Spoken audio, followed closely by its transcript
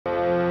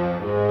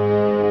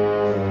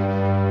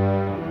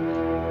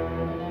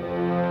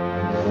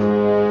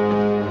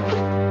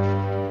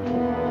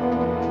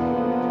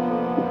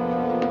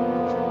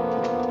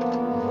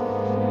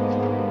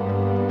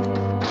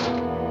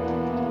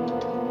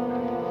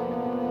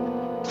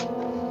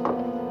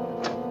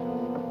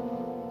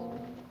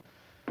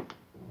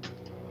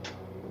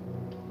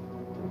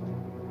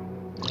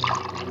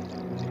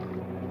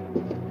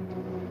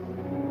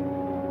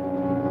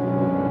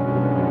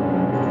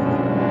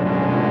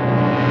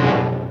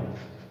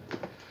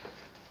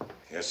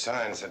Your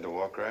sign said to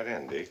walk right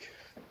in, Deke.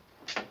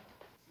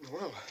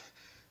 Well,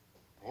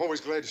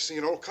 always glad to see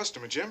an old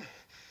customer, Jim.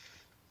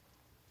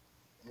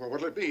 Well,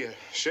 what'll it be, a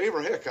shave or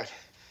a haircut?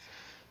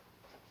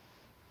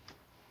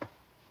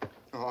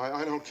 No,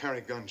 I don't carry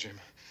a gun, Jim.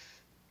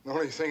 The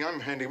only thing I'm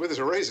handy with is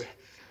a razor.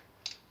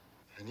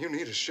 And you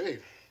need a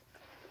shave.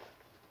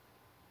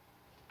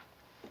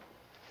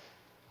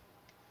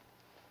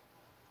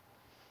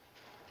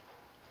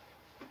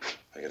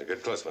 I get a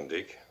good close one,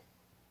 Deke.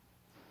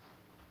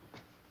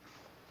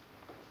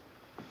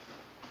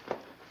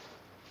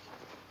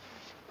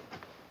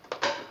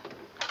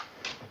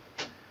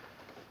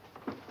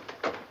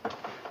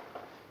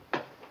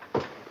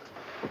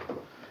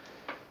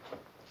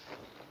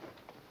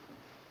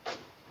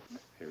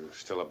 You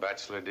still a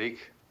bachelor, Deke?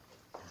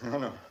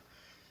 No.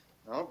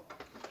 No,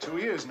 2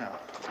 years now.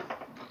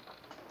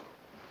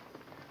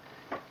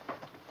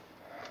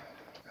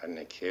 Got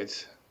any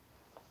kids?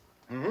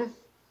 Mm-hmm.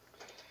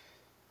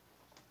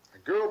 A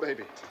girl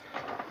baby.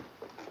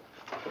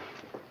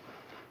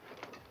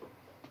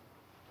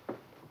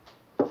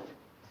 Her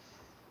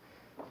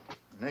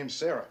name's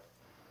Sarah.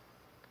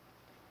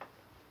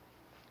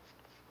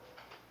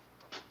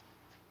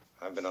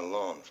 I've been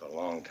alone for a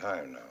long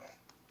time now.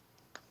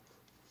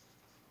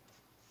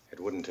 It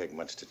wouldn't take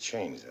much to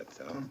change that,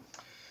 though.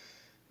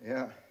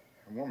 Yeah,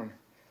 a woman.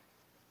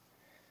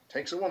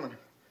 Takes a woman.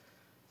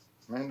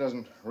 A man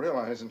doesn't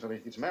realize until he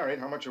gets married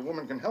how much a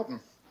woman can help him.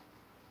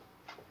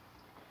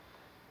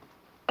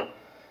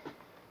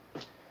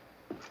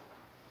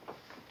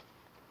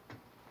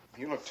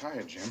 You look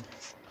tired, Jim.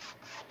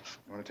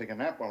 You want to take a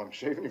nap while I'm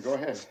shaving? You go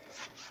ahead.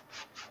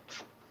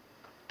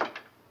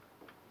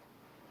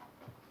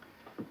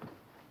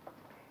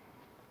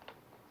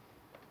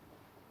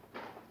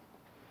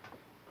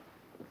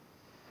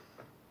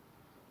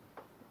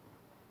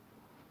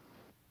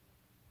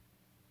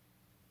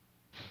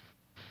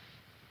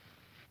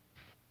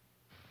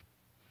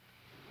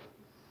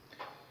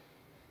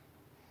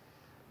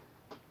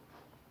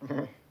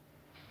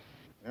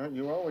 You know,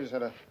 you always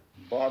had a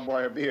barbed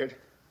wire beard.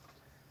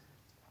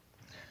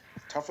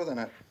 Tougher than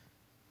a...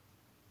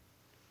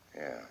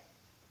 Yeah.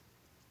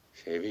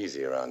 Shave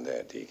easy around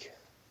there, Deke.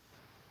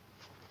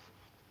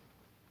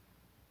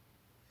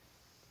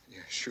 Yeah,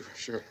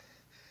 sure.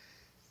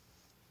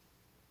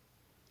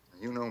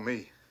 You know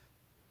me.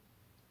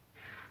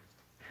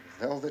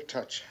 Velvet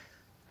touch.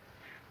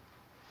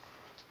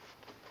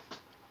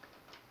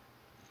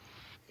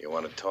 You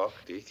want to talk,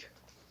 Deke?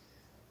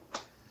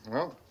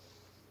 Well,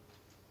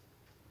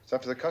 it's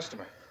up to the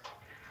customer.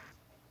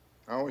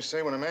 I always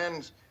say when a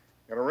man's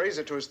got a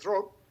razor to his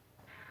throat,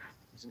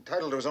 he's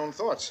entitled to his own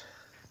thoughts.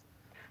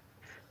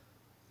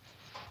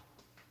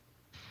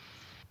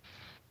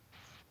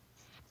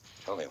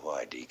 Tell me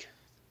why, Deke.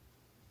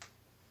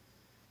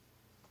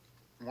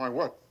 Why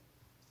what?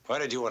 Why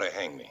did you want to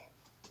hang me?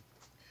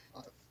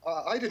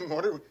 I didn't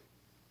want to.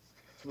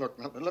 Look,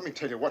 now, let me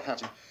tell you what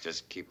happened.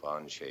 Just keep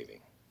on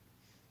shaving.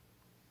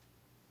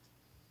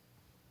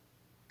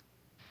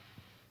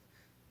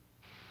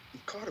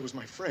 Carter was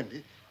my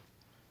friend.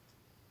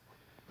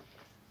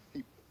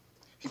 He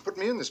put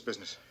me in this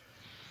business.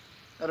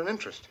 Had an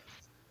interest.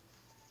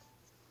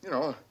 You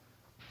know, a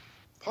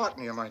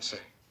partner, you might say.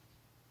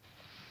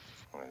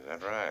 Well, is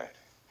that right?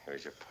 He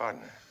was your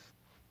partner.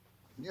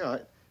 Yeah,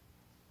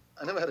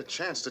 I never had a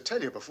chance to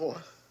tell you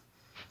before.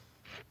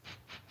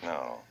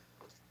 No.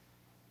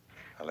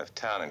 I left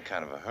town in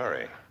kind of a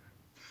hurry.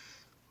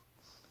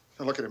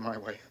 Now, look at it my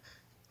way.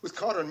 With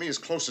Carter and me as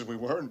close as we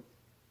were, and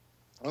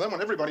well, then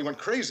when everybody went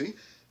crazy,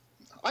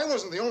 I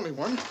wasn't the only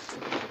one.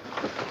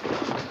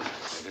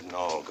 They didn't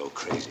all go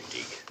crazy,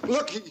 Deke.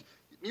 Look,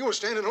 you were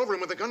standing over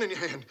him with a gun in your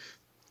hand,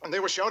 and they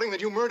were shouting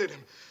that you murdered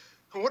him.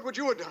 What would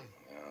you have done?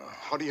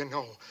 How do you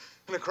know?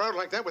 In a crowd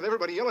like that with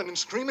everybody yelling and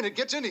screaming, it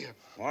gets into you.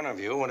 One of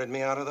you wanted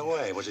me out of the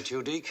way. Was it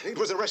you, Deke? It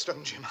was the rest of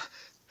them, Jim.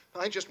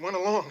 I just went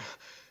along.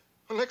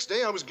 The next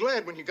day, I was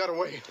glad when you got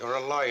away. You're a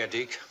liar,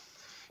 Deke.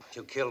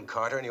 You killed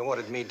Carter, and you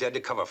wanted me dead to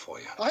cover for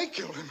you. I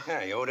killed him?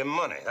 Yeah, you owed him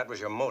money. That was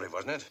your motive,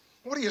 wasn't it?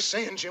 What are you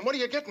saying, Jim? What are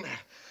you getting at?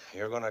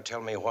 You're going to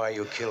tell me why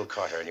you killed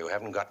Carter, and you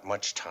haven't got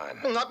much time.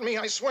 Well, not me.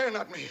 I swear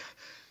not me.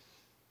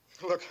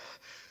 Look,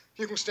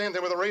 you can stand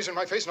there with a razor in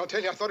my face, and I'll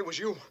tell you I thought it was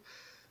you.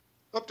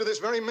 Up to this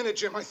very minute,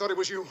 Jim, I thought it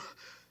was you.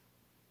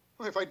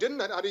 Well, if I didn't,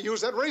 I'd have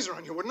used that razor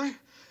on you, wouldn't I?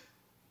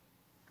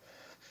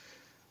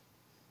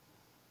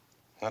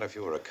 Not if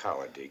you were a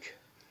coward, Deke.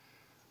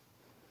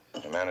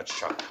 The man that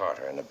shot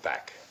Carter in the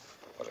back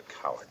was a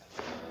coward.